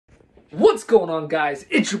What's going on, guys?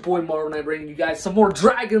 It's your boy Marvin, and I'm bringing you guys some more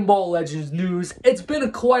Dragon Ball Legends news. It's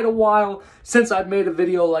been quite a while since I've made a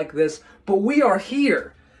video like this, but we are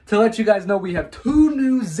here to let you guys know we have two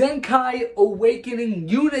new Zenkai Awakening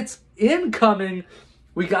units incoming.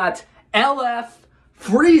 We got LF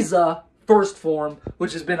Freeza First Form,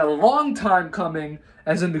 which has been a long time coming,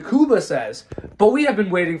 as Nakuba says, but we have been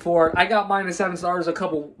waiting for it. I got mine at 7 stars a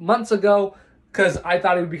couple months ago, because I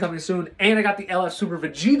thought it would be coming soon, and I got the LF Super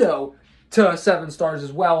Vegito to 7 stars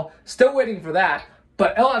as well. Still waiting for that,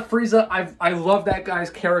 but LF Freeza, I love that guy's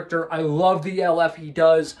character. I love the LF he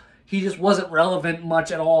does. He just wasn't relevant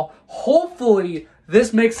much at all. Hopefully,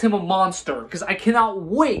 this makes him a monster, because I cannot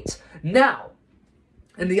wait. Now,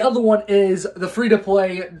 and the other one is the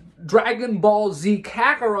free-to-play Dragon Ball Z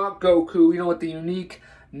Kakarot Goku, you know, with the unique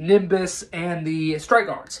Nimbus and the Strike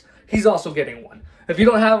Arts. He's also getting one. If you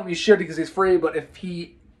don't have him, you should, because he's free, but if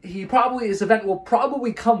his event will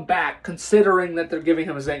probably come back, considering that they're giving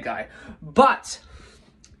him a Zenkai. But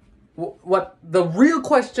what the real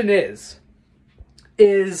question is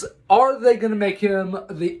are they going to make him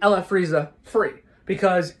the LF Frieza free?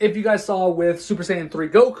 Because if you guys saw with Super Saiyan 3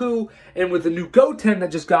 Goku, and with the new Goten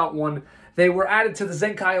that just got one, they were added to the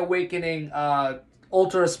Zenkai Awakening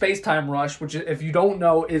Ultra Space-Time Rush, which, if you don't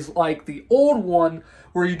know, is like the old one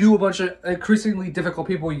where you do a bunch of increasingly difficult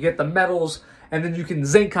people, you get the medals, and then you can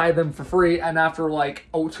Zenkai them for free, and after like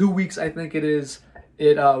 2 weeks, I think it is,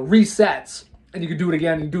 it resets, and you can do it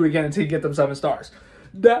again, and do it again until you get them 7 stars.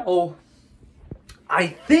 Now, I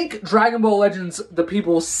think Dragon Ball Legends, the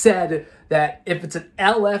people said that if it's an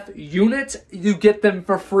LF unit, you get them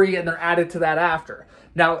for free, and they're added to that after.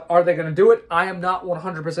 Now, are they going to do it? I am not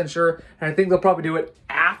 100% sure, and I think they'll probably do it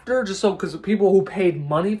after, just so, because the people who paid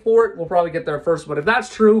money for it will probably get there first. But if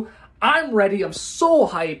that's true, I'm ready. I'm so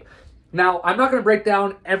hyped. Now, I'm not going to break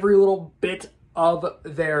down every little bit of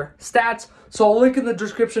their stats, so I'll link in the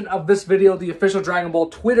description of this video the official Dragon Ball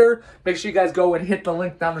Twitter. Make sure you guys go and hit the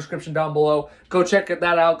link down in the description down below. Go check that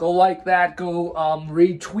out. Go like that. Go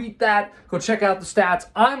retweet that. Go check out the stats.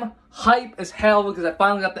 I'm hype as hell because I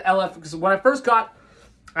finally got the LF, because when I first got,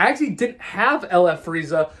 I actually didn't have LF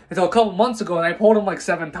Frieza until a couple months ago, and I pulled him like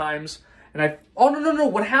 7 times. And oh no,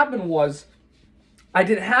 what happened was, I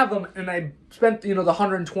didn't have them, and I spent, you know, the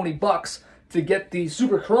 $120 to get the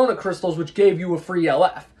Super Corona Crystals, which gave you a free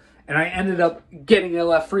LF. And I ended up getting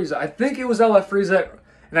LF Frieza. I think it was LF Frieza,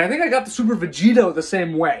 and I think I got the Super Vegito the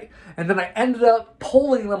same way. And then I ended up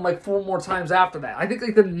pulling them like 4 more times after that. I think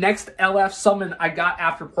like the next LF summon I got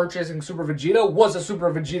after purchasing Super Vegito was a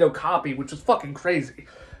Super Vegito copy, which was fucking crazy.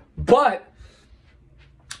 But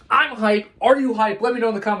I'm hyped. Are you hyped? Let me know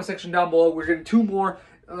in the comment section down below. We're getting 2 more.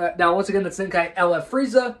 Now, once again, that's Zenkai LF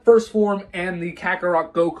Frieza, First Form, and the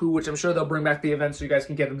Kakarot Goku, which I'm sure they'll bring back the event so you guys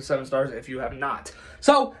can get them to 7 stars if you have not.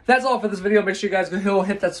 So, that's all for this video. Make sure you guys go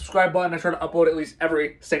hit that subscribe button. I try to upload at least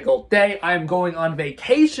every single day. I am going on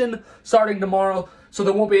vacation starting tomorrow, so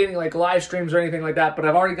there won't be any like live streams or anything like that, but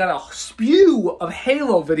I've already got a spew of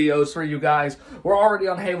Halo videos for you guys. We're already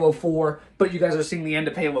on Halo 4, but you guys are seeing the end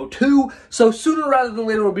of Halo 2, so sooner rather than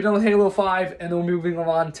later we'll be done with Halo 5, and then we're moving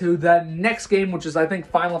on to the next game, which is, I think,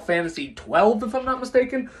 Final Fantasy 12, if I'm not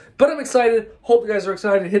mistaken. But I'm excited. Hope you guys are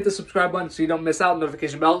excited. Hit the subscribe button so you don't miss out.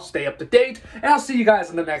 Notification bell. Stay up to date. And I'll see you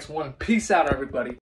guys in the next one. Peace out, everybody.